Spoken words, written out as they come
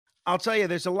I'll tell you,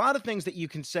 there's a lot of things that you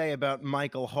can say about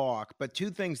Mykel Hawk, but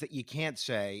two things that you can't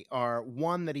say are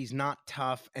one, that he's not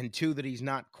tough, and two, that he's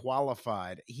not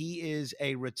qualified. He is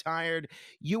a retired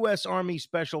U.S. Army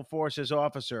Special Forces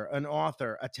officer, an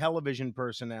author, a television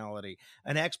personality,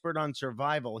 an expert on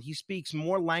survival. He speaks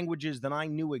more languages than I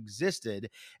knew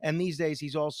existed. And these days,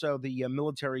 he's also the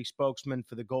military spokesman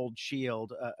for the Gold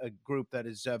Shield, a group that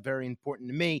is very important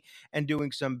to me and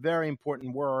doing some very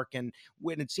important work. And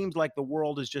when it seems like the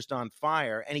world is just on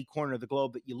fire, any corner of the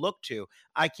globe that you look to,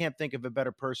 I can't think of a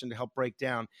better person to help break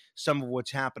down some of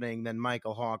what's happening than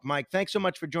Mykel Hawk. Mike, thanks so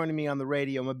much for joining me on the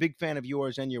radio. I'm a big fan of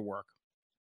yours and your work.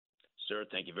 Sir,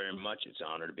 thank you very much. It's an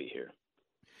honor to be here.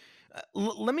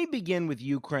 Let me begin with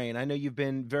Ukraine. I know you've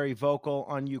been very vocal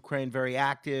on Ukraine, very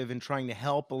active in trying to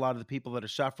help a lot of the people that are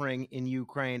suffering in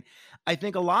Ukraine. I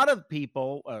think a lot of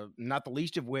people, not the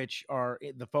least of which are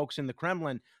the folks in the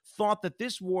Kremlin, thought that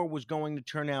this war was going to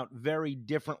turn out very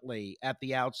differently at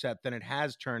the outset than it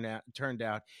has turned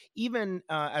out. Even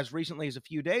as recently as a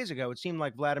few days ago, it seemed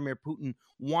like Vladimir Putin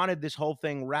wanted this whole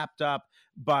thing wrapped up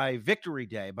by Victory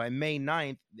Day, by May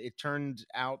 9th. It turned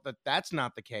out that that's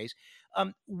not the case.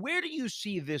 Where do you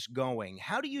see this going?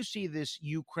 How do you see this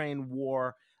Ukraine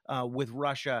war with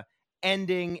Russia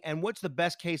ending? And what's the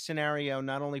best case scenario,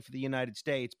 not only for the United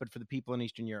States, but for the people in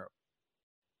Eastern Europe?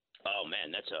 Oh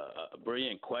man, that's a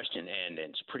brilliant question, and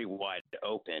it's pretty wide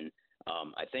open.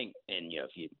 I think, and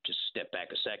if you just step back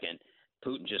a second,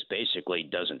 Putin just basically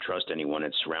doesn't trust anyone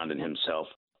and surrounding himself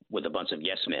with a bunch of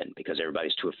yes men because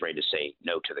everybody's too afraid to say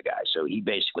no to the guy. So he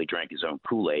basically drank his own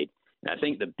Kool-Aid. And I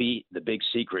think the big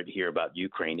secret here about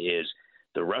Ukraine is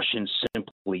the Russians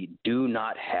simply do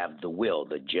not have the will.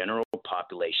 The general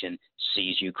population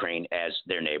sees Ukraine as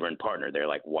their neighbor and partner. They're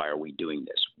like, why are we doing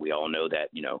this? We all know that,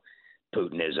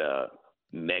 Putin is a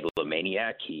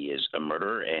megalomaniac. He is a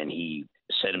murderer, and he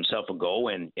set himself a goal.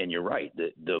 And you're right.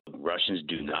 The Russians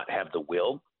do not have the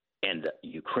will, and the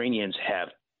Ukrainians have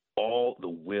all the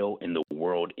will in the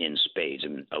world in spades.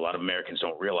 And a lot of Americans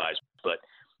don't realize, but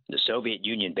the Soviet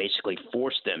Union basically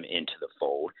forced them into the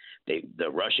fold.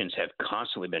 The Russians have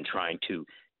constantly been trying to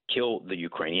kill the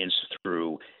Ukrainians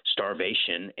through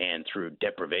starvation and through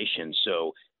deprivation.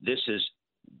 So this is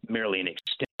merely an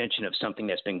extension of something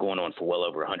that's been going on for well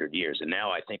over 100 years. And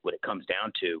now I think what it comes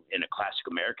down to, in a classic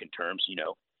American terms,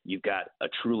 you've got a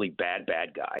truly bad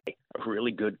guy, a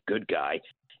really good guy,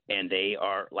 and they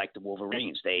are like the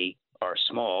Wolverines. They are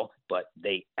small, but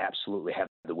they absolutely have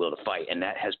the will to fight. And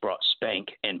that has brought spank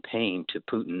and pain to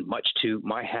Putin, much to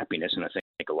my happiness, and I think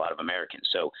a lot of Americans.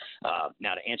 So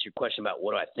now to answer your question about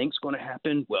what I think is going to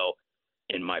happen, well,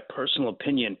 in my personal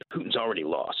opinion, Putin's already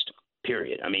lost,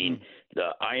 period. I mean, the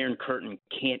Iron Curtain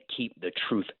can't keep the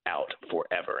truth out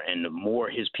forever. And the more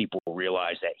his people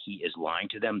realize that he is lying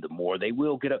to them, the more they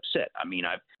will get upset. I mean,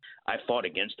 I fought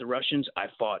against the Russians. I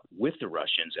fought with the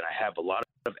Russians, and I have a lot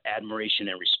of admiration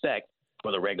and respect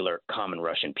for the regular common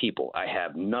Russian people. I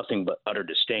have nothing but utter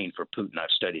disdain for Putin. I've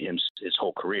studied him his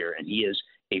whole career, and he is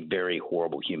a very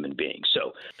horrible human being.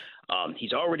 So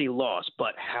he's already lost,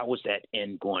 but how is that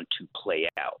end going to play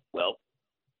out? Well,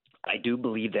 I do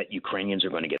believe that Ukrainians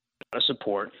are going to get a lot of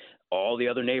support. All the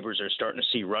other neighbors are starting to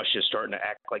see Russia starting to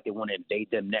act like they want to invade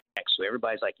them next. So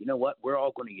everybody's like, you know what? We're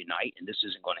all going to unite, and this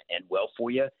isn't going to end well for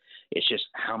you. It's just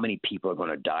how many people are going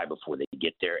to die before they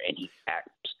get there, and he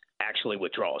actually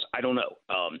withdraws. I don't know.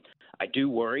 I do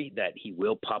worry that he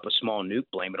will pop a small nuke,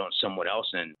 blame it on someone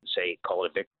else, and call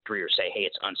it a victory, or say, hey,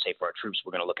 it's unsafe for our troops.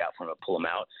 We're going to look out for him and pull them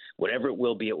out. Whatever it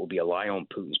will be a lie on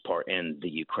Putin's part, and the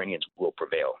Ukrainians will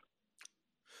prevail.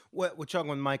 We're talking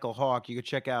with Mykel Hawk. You could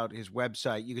check out his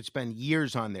website. You could spend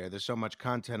years on there. There's so much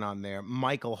content on there.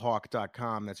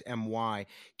 MykelHawk.com. That's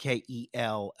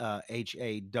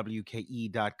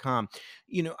MykelHawke.com.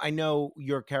 I know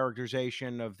your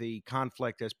characterization of the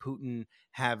conflict as Putin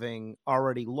having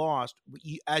already lost.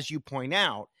 As you point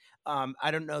out, I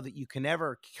don't know that you can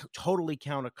ever totally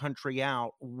count a country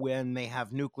out when they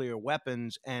have nuclear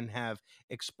weapons and have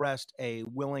expressed a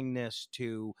willingness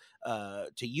to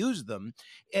use them.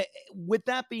 With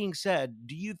that being said,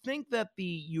 do you think that the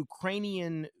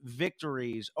Ukrainian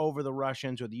victories over the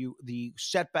Russians, or the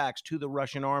setbacks to the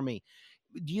Russian army,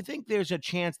 do you think there's a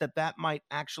chance that that might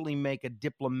actually make a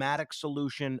diplomatic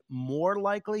solution more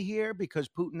likely here, because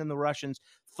Putin and the Russians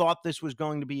thought this was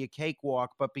going to be a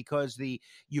cakewalk, but because the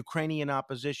Ukrainian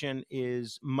opposition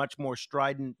is much more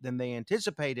strident than they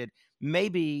anticipated,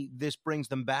 maybe this brings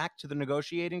them back to the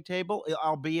negotiating table,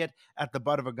 albeit at the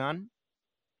butt of a gun?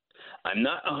 I'm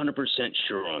not 100%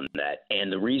 sure on that,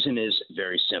 and the reason is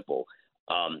very simple.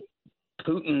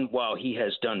 Putin, while he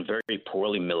has done very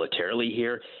poorly militarily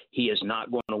here, he is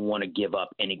not going to want to give up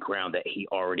any ground that he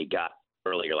already got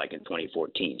earlier, like in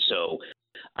 2014. So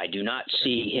I do not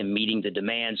see him meeting the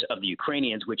demands of the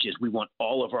Ukrainians, which is we want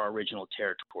all of our original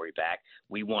territory back.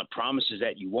 We want promises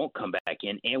that you won't come back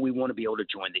in, and we want to be able to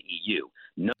join the EU.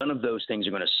 None of those things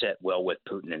are going to sit well with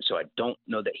Putin. And so I don't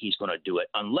know that he's going to do it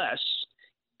unless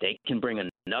they can bring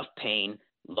enough pain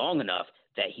long enough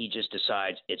that he just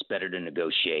decides it's better to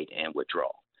negotiate and withdraw.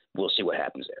 We'll see what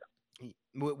happens there.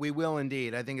 We will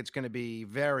indeed. I think it's going to be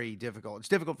very difficult. It's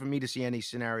difficult for me to see any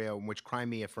scenario in which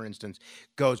Crimea, for instance,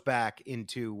 goes back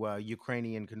into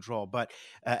Ukrainian control. But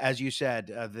as you said,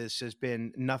 this has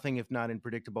been nothing if not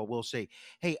unpredictable. We'll see.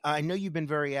 Hey, I know you've been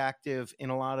very active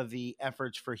in a lot of the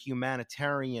efforts for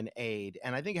humanitarian aid.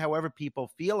 And I think, however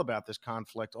people feel about this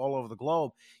conflict all over the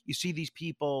globe, you see these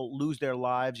people lose their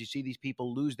lives. You see these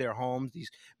people lose their homes, these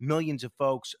millions of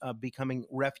folks becoming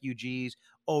refugees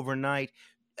overnight.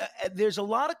 There's a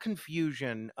lot of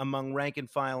confusion among rank and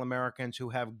file Americans who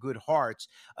have good hearts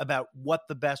about what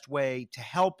the best way to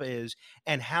help is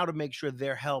and how to make sure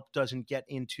their help doesn't get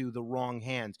into the wrong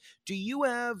hands. Do you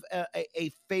have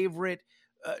a favorite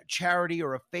charity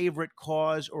or a favorite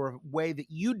cause or a way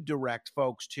that you direct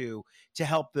folks to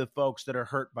help the folks that are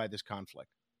hurt by this conflict?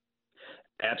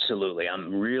 Absolutely.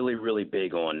 I'm really, really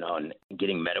big on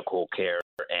getting medical care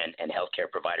and healthcare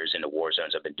providers into war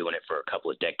zones. I've been doing it for a couple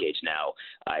of decades now.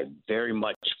 I very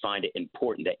much find it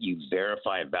important that you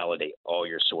verify and validate all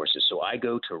your sources. So I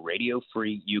go to Radio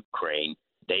Free Ukraine.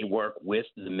 They work with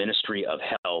the Ministry of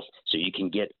Health, so you can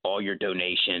get all your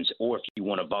donations. Or if you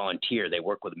want to volunteer, they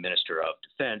work with the Minister of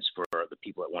Defense for the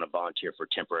people that want to volunteer for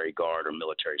temporary guard or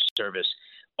military service.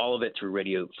 All of it through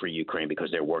Radio Free Ukraine because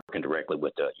they're working directly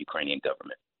with the Ukrainian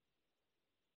government.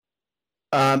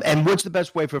 And what's the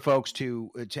best way for folks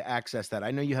to access that?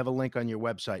 I know you have a link on your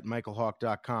website,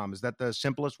 mykelhawk.com. Is that the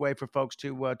simplest way for folks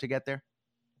to get there?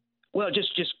 Well,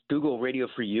 just Google Radio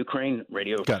Free Ukraine,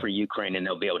 Radio Free Ukraine, and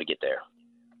they'll be able to get there.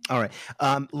 All right.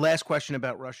 Last question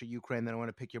about Russia, Ukraine. Then I want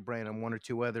to pick your brain on one or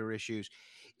two other issues.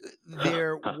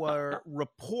 There were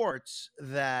reports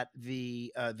that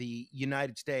the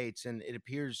United States, and it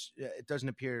doesn't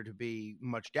appear to be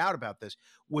much doubt about this,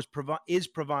 is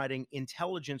providing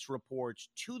intelligence reports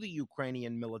to the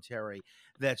Ukrainian military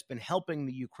that's been helping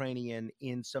the Ukrainian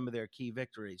in some of their key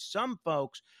victories. Some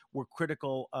folks were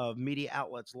critical of media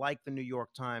outlets like the New York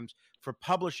Times for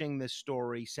publishing this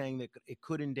story, saying that it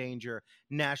could endanger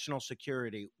national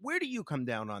security. Where do you come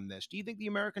down on this? Do you think the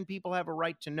American people have a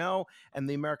right to know and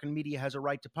the American media has a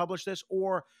right to publish this,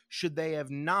 or should they have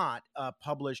not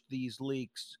published these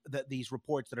leaks, these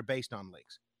reports that are based on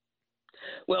leaks?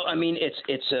 Well, I mean,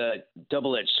 it's a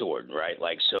double-edged sword, right?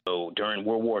 Like, so during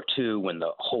World War II, when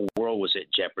the whole world was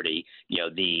at jeopardy,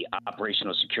 the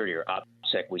operational security, or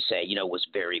OPSEC, we say, was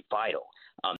very vital.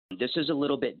 This is a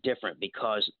little bit different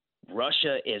because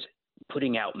Russia is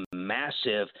putting out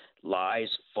massive lies,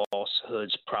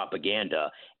 falsehoods, propaganda.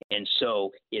 And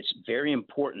so it's very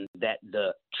important that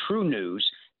the true news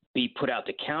be put out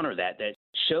to counter that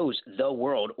shows the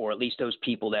world, or at least those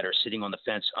people that are sitting on the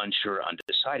fence, unsure,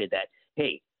 undecided, that,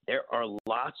 hey, there are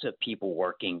lots of people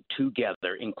working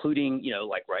together, including,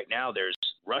 like right now, there's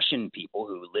Russian people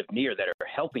who live near that are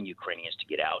helping Ukrainians to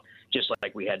get out, just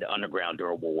like we had the underground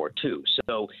during World War II.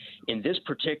 So in this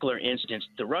particular instance,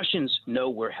 the Russians know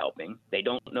we're helping. They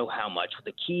don't know how much.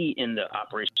 The key in the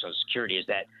operational security is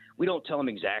that we don't tell them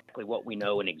exactly what we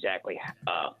know and exactly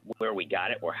where we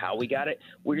got it or how we got it.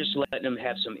 We're just letting them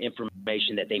have some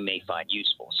information that they may find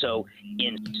useful. So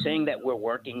in saying that we're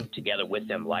working together with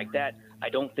them like that, I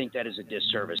don't think that is a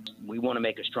disservice. We want to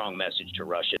make a strong message to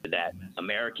Russia that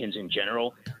Americans in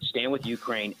general stand with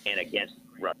Ukraine and against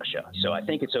Russia. So I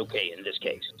think it's okay in this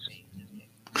case.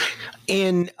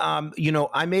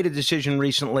 I made a decision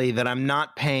recently that I'm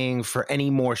not paying for any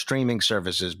more streaming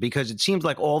services because it seems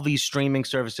like all these streaming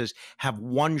services have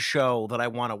one show that I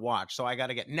want to watch. So I got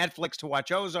to get Netflix to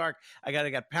watch Ozark. I got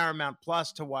to get Paramount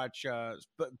Plus to watch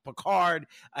Picard.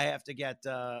 I have to get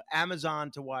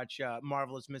Amazon to watch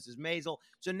Marvelous Mrs. Maisel.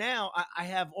 So now I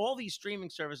have all these streaming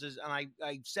services, and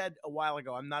I said a while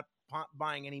ago I'm not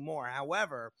buying any more.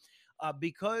 However,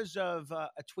 because of a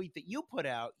tweet that you put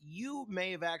out, you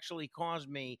may have actually caused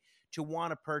me to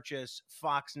want to purchase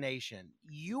Fox Nation.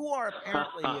 You are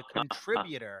apparently a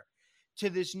contributor to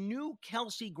this new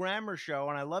Kelsey Grammer show,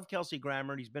 and I love Kelsey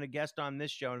Grammer, and he's been a guest on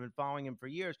this show, and I've been following him for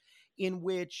years, in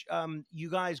which you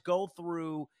guys go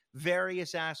through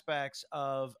various aspects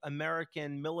of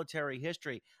American military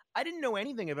history. I didn't know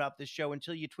anything about this show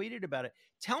until you tweeted about it.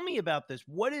 Tell me about this.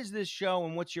 What is this show,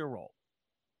 and what's your role?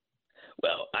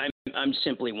 Well, I'm I'm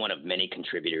simply one of many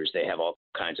contributors. They have all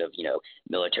kinds of,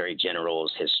 military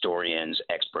generals, historians,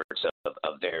 experts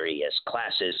of various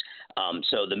classes.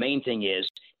 So the main thing is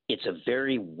it's a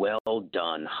very well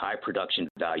done, high production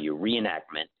value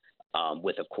reenactment.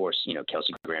 With, of course,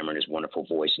 Kelsey Grammer and his wonderful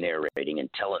voice narrating and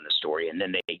telling the story. And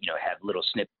then they, have little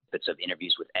snippets of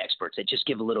interviews with experts that just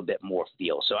give a little bit more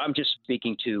feel. So I'm just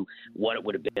speaking to what it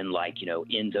would have been like,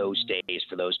 in those days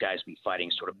for those guys to be fighting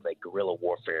sort of like guerrilla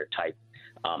warfare type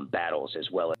battles,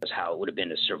 as well as how it would have been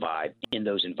to survive in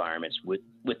those environments with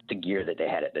the gear that they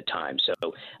had at the time. So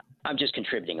I'm just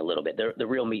contributing a little bit. The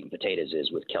real meat and potatoes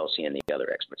is with Kelsey and the other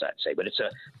experts, I'd say. But it's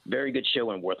a very good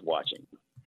show and worth watching.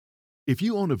 If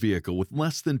you own a vehicle with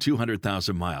less than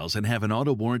 200,000 miles and have an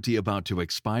auto warranty about to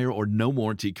expire or no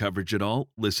warranty coverage at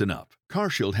all, listen up.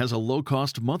 CarShield has a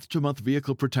low-cost month-to-month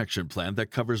vehicle protection plan that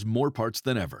covers more parts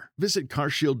than ever. Visit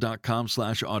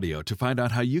carshield.com/audio to find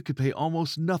out how you could pay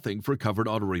almost nothing for covered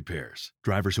auto repairs.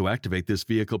 Drivers who activate this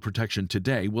vehicle protection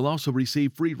today will also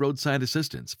receive free roadside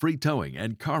assistance, free towing,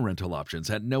 and car rental options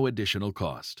at no additional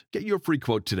cost. Get your free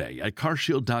quote today at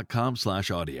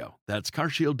carshield.com/audio. That's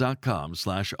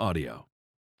carshield.com/audio.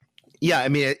 Yeah, I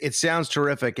mean, it sounds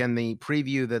terrific, and the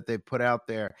preview that they put out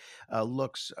there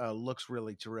looks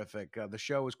really terrific. The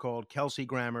show is called Kelsey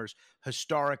Grammer's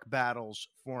Historic Battles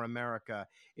for America.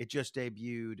 It just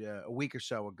debuted a week or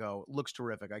so ago. It looks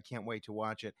terrific. I can't wait to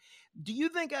watch it. Do you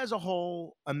think, as a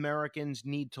whole, Americans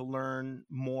need to learn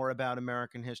more about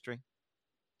American history?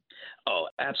 Oh,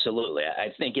 absolutely.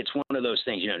 I think it's one of those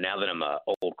things, now that I'm a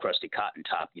old crusty cotton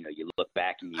top, you look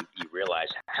back and you realize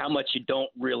how much you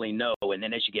don't really know. And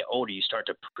then as you get older, you start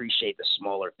to appreciate the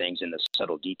smaller things and the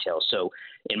subtle details. So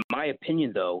in my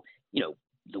opinion, though,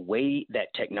 the way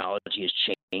that technology is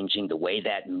changing, the way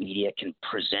that media can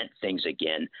present things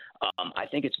again, I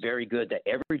think it's very good that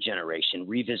every generation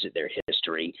revisit their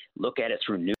history, look at it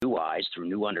through new eyes, through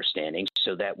new understandings,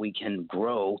 so that we can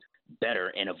grow better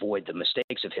and avoid the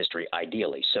mistakes of history,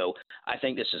 ideally. So I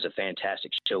think this is a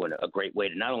fantastic show and a great way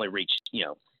to not only reach,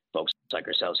 folks like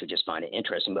ourselves who just find it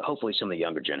interesting, but hopefully some of the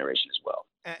younger generation as well.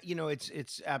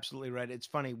 It's absolutely right. It's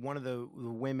funny. One of the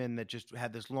women that just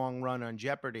had this long run on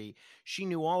Jeopardy, she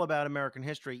knew all about American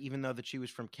history, even though that she was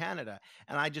from Canada.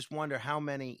 And I just wonder how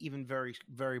many, even very,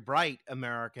 very bright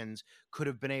Americans could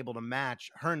have been able to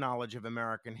match her knowledge of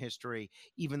American history,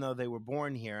 even though they were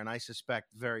born here. And I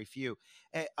suspect very few.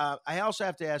 I also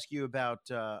have to ask you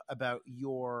about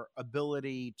your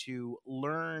ability to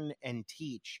learn and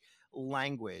teach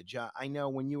language. I know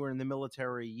when you were in the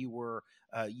military, you were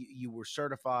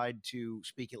certified to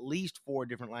speak at least 4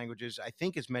 different languages. I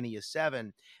think as many as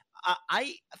 7.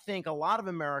 I think a lot of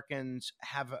Americans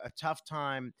have a tough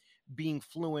time being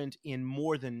fluent in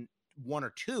more than 1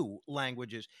 or 2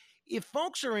 languages. If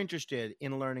folks are interested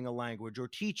in learning a language or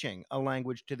teaching a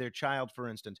language to their child, for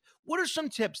instance, what are some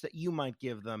tips that you might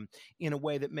give them in a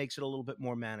way that makes it a little bit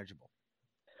more manageable?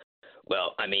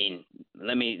 Well, I mean,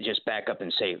 let me just back up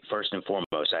and say, first and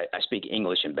foremost, I speak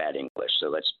English and bad English, so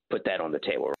let's put that on the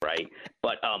table, right?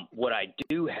 But what I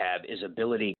do have is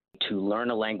ability to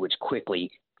learn a language quickly,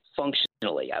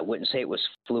 functionally. I wouldn't say it was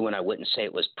fluent. I wouldn't say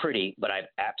it was pretty, but I've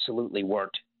absolutely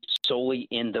worked solely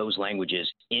in those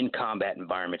languages in combat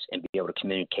environments and be able to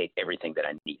communicate everything that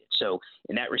I needed. So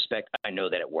in that respect, I know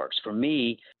that it works. For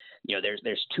me,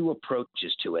 there's 2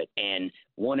 approaches to it. And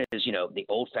one is, the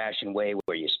old-fashioned way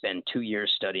where you spend 2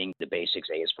 years studying the basics.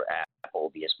 A is for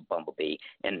apple, B is for bumblebee.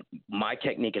 And my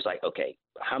technique is like, okay,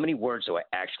 how many words do I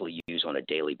actually use on a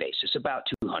daily basis? About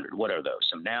 200. What are those?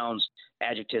 Some nouns,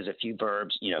 adjectives, a few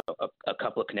verbs, a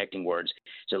couple of connecting words.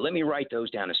 So let me write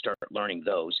those down and start learning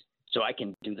those, so I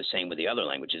can do the same with the other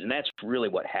languages. And that's really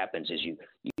what happens is you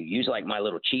use like my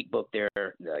little cheat book there,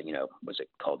 what's it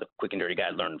called? The Quick and Dirty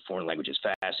Guide, Learn Foreign Languages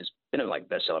Fast. It's been a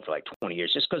bestseller for like 20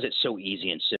 years just because it's so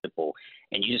easy and simple.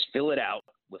 And you just fill it out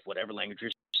with whatever language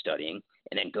you're studying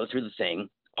and then go through the thing,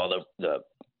 all the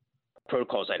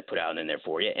protocols I put out in there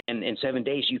for you. And in 7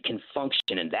 days, you can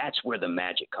function. And that's where the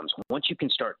magic comes. Once you can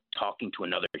start talking to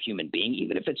another human being,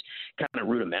 even if it's kind of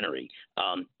rudimentary,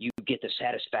 you get the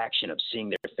satisfaction of seeing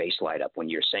their face light up when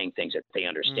you're saying things that they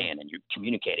understand and you're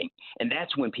communicating. And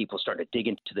that's when people start to dig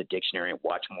into the dictionary and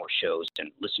watch more shows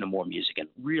and listen to more music and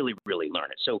really, really learn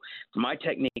it. So my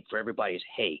technique for everybody is,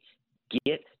 hey,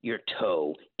 get your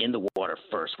toe in the water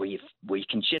first, where you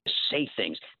can just say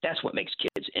things. That's what makes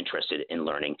kids interested in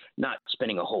learning, not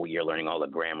spending a whole year learning all the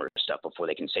grammar stuff before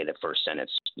they can say the first sentence,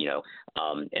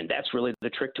 and that's really the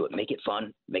trick to it. Make it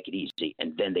fun, make it easy,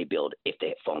 and then they build if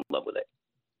they fall in love with it.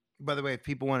 By the way, if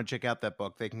people want to check out that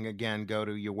book, they can again go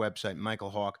to your website,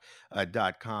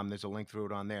 mykelhawk.com. There's a link through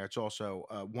it on there. It's also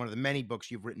one of the many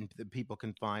books you've written that people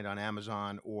can find on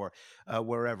Amazon or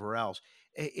wherever else.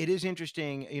 It is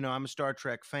interesting. You know, I'm a Star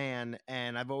Trek fan,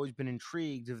 and I've always been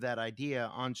intrigued of that idea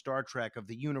on Star Trek of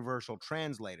the universal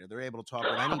translator. They're able to talk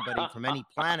with anybody from any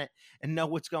planet and know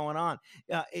what's going on.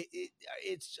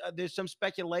 It's there's some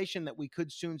speculation that we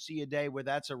could soon see a day where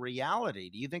that's a reality.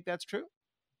 Do you think that's true?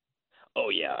 Oh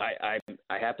yeah,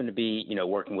 I happen to be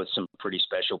working with some pretty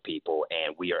special people,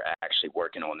 and we are actually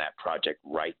working on that project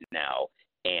right now.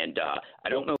 And I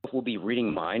don't know if we'll be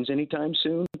reading minds anytime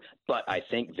soon, but I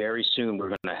think very soon we're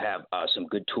going to have some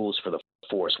good tools for the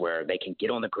force where they can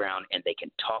get on the ground and they can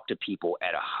talk to people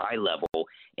at a high level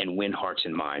and win hearts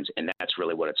and minds, and that's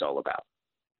really what it's all about.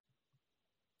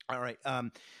 All right.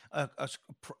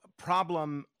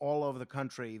 Problem all over the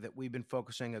country that we've been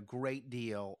focusing a great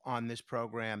deal on this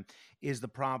program is the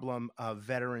problem of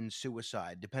veteran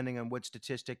suicide. Depending on what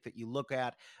statistic that you look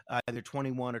at, either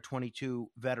 21 or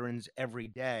 22 veterans every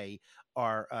day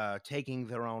are taking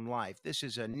their own life. This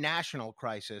is a national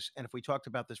crisis. And if we talked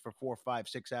about this for 4, 5,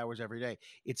 6 hours every day,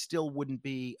 it still wouldn't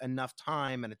be enough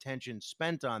time and attention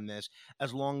spent on this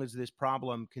as long as this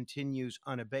problem continues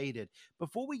unabated.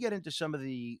 Before we get into some of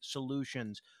the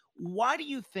solutions, why do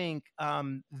you think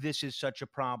this is such a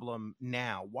problem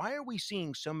now? Why are we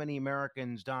seeing so many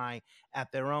Americans die at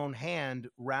their own hand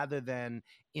rather than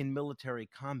in military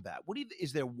combat?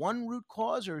 Is there one root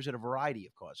cause, or is it a variety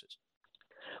of causes?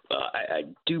 I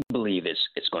do believe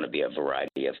it's going to be a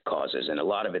variety of causes, and a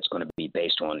lot of it's going to be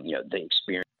based on the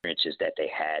experiences that they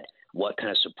had, what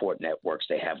kind of support networks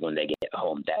they have when they get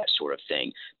home, that sort of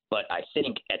thing. But I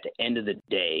think at the end of the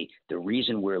day, the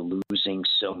reason we're losing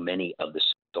so many of the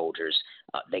soldiers,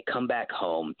 they come back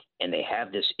home and they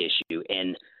have this issue,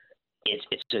 and it's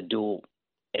a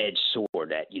dual-edged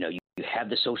sword that you have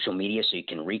the social media so you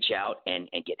can reach out and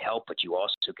get help, but you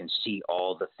also can see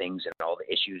all the things and all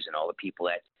the issues and all the people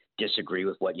that disagree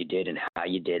with what you did and how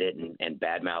you did it and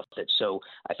badmouth it. So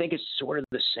I think it's sort of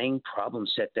the same problem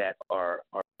set that our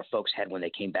folks had when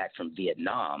they came back from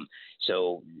Vietnam.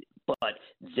 So, but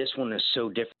this one is so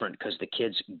different because the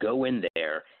kids go in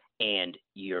there and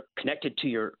you're connected to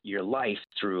your life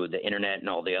through the internet and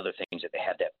all the other things that they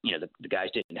have that the guys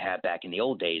didn't have back in the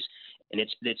old days. And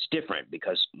it's different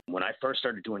because when I first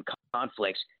started doing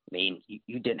conflicts, I mean,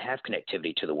 you didn't have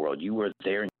connectivity to the world. You were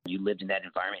there and you lived in that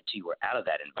environment until you were out of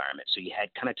that environment. So you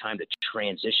had kind of time to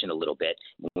transition a little bit.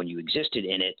 When you existed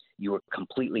in it, you were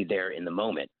completely there in the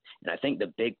moment. And I think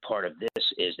the big part of this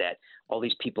is that all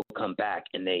these people come back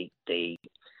and they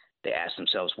ask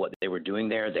themselves what they were doing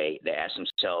there. They ask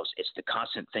themselves, it's the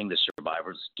constant thing, the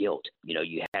survivor's guilt.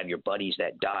 You have your buddies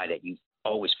that die that you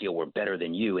always feel were better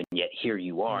than you, and yet here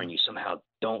you are, and you somehow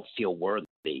don't feel worthy.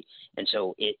 And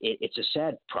so it's a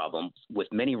sad problem with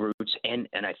many roots and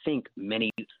I think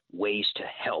many ways to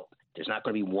help. There's not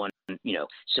going to be one,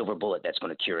 silver bullet that's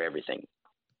going to cure everything.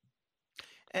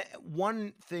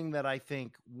 One thing that I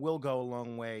think will go a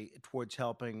long way towards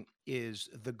helping is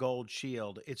the Gold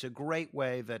Shield. It's a great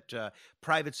way that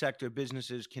private sector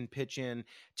businesses can pitch in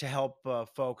to help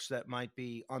folks that might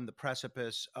be on the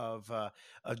precipice of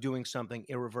doing something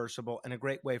irreversible, and a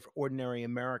great way for ordinary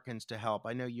Americans to help.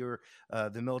 I know you're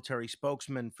the military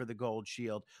spokesman for the Gold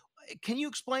Shield. Can you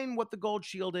explain what the Gold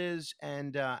Shield is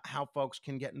and how folks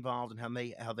can get involved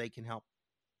and how they can help?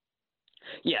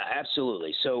 Yeah,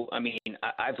 absolutely. So, I mean,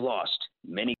 I've lost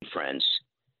many friends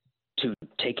to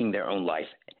taking their own life,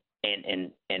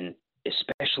 and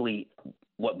especially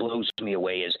what blows me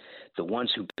away is the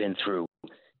ones who've been through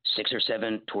 6 or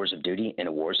 7 tours of duty in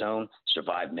a war zone,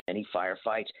 survived many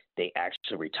firefights. They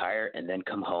actually retire and then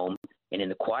come home, and in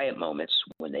the quiet moments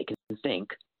when they can think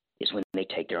is when they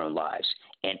take their own lives.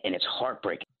 And it's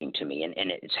heartbreaking to me. And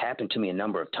it's happened to me a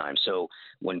number of times. So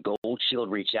when Gold Shield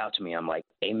reached out to me, I'm like,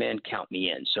 amen, count me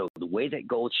in. So the way that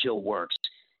Gold Shield works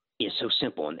is so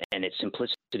simple, and its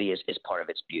simplicity is part of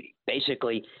its beauty.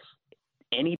 Basically,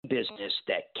 any business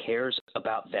that cares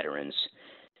about veterans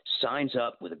signs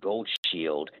up with a Gold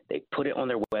Shield. They put it on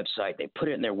their website, they put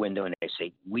it in their window, and they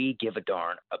say, we give a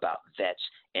darn about vets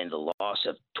and the loss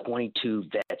of 22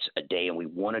 vets a day, and we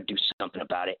want to do something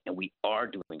about it, and we are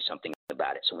doing something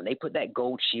about it. So when they put that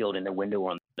Gold Shield in their window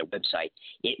on their website,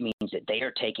 it means that they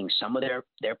are taking some of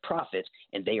their profits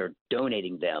and they are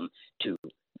donating them to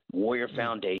Warrior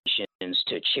Foundations,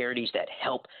 to charities that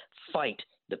help fight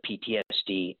the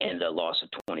PTSD and the loss of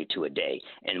 22 a day.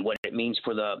 And what it means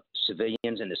for the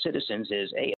civilians and the citizens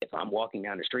is, hey, if I'm walking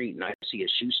down the street and I see a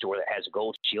shoe store that has a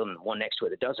Gold Shield and one next to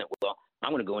it that doesn't, well,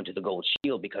 I'm going to go into the Gold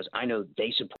Shield because I know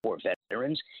they support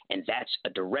veterans, and that's a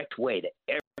direct way that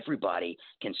everybody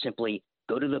can simply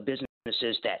go to the businesses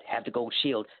that have the Gold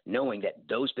Shield, knowing that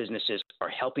those businesses are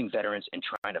helping veterans and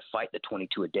trying to fight the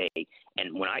 22 a day.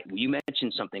 And when you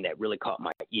mentioned something that really caught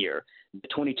my ear, the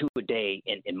 22 a day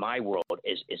in my world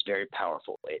is very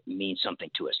powerful. It means something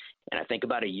to us. And I think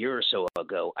about a year or so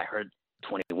ago, I heard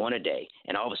 21 a day,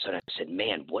 and all of a sudden I said,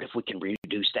 man, what if we can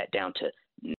reduce that down to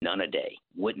none a day?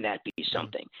 Wouldn't that be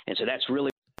something? And so that's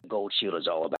really what Gold Shield is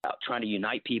all about, trying to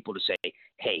unite people to say,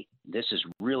 hey, this is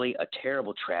really a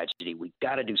terrible tragedy. We've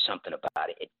got to do something about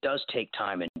it. It does take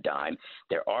time and dime.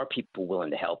 There are people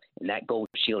willing to help, and that Gold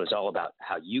Shield is all about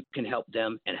how you can help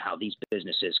them and how these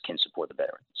businesses can support the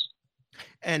veterans.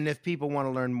 And if people want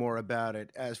to learn more about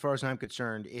it, as far as I'm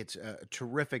concerned, it's a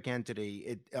terrific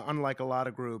entity. Unlike a lot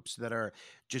of groups that are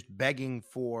just begging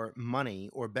for money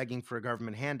or begging for a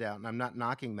government handout, and I'm not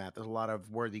knocking that. There's a lot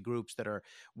of worthy groups that are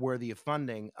worthy of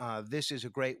funding. This is a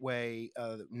great way,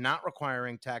 not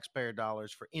requiring taxpayer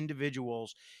dollars, for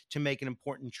individuals to make an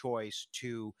important choice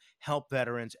to help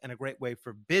veterans, and a great way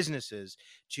for businesses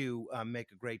to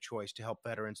make a great choice to help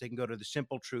veterans. They can go to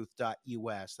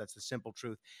thesimpletruth.us. That's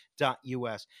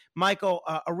thesimpletruth.us. Mykel,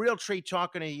 a real treat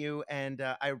talking to you, and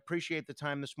I appreciate the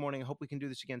time this morning. I hope we can do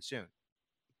this again soon.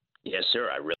 Yes, sir.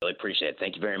 I really appreciate it.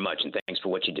 Thank you very much, and thanks for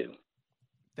what you do.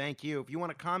 Thank you. If you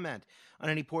want to comment on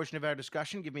any portion of our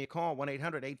discussion, give me a call,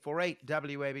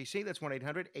 1-800-848-WABC. That's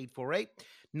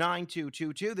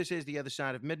 1-800-848-9222. This is The Other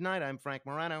Side of Midnight. I'm Frank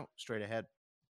Morano. Straight ahead.